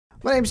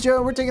My name's Joe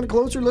and we're taking a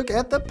closer look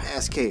at the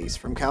Passcase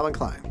from Calvin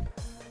Klein.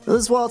 Now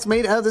this wallet's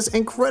made out of this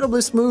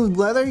incredibly smooth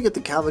leather. You get the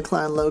Calvin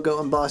Klein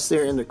logo embossed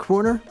there in the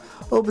corner.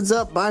 Opens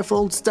up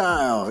bifold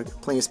style.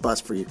 Plenty of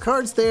spots for your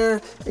cards there.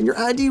 And your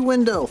ID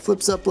window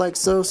flips up like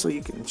so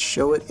you can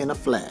show it in a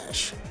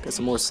flash. Got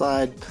some more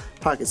side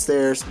pockets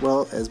there as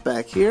well as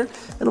back here.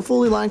 And a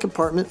fully lined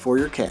compartment for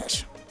your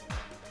cash.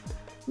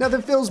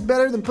 Nothing feels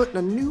better than putting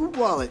a new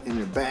wallet in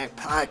your back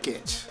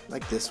pocket.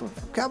 Like this one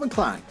from Calvin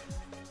Klein.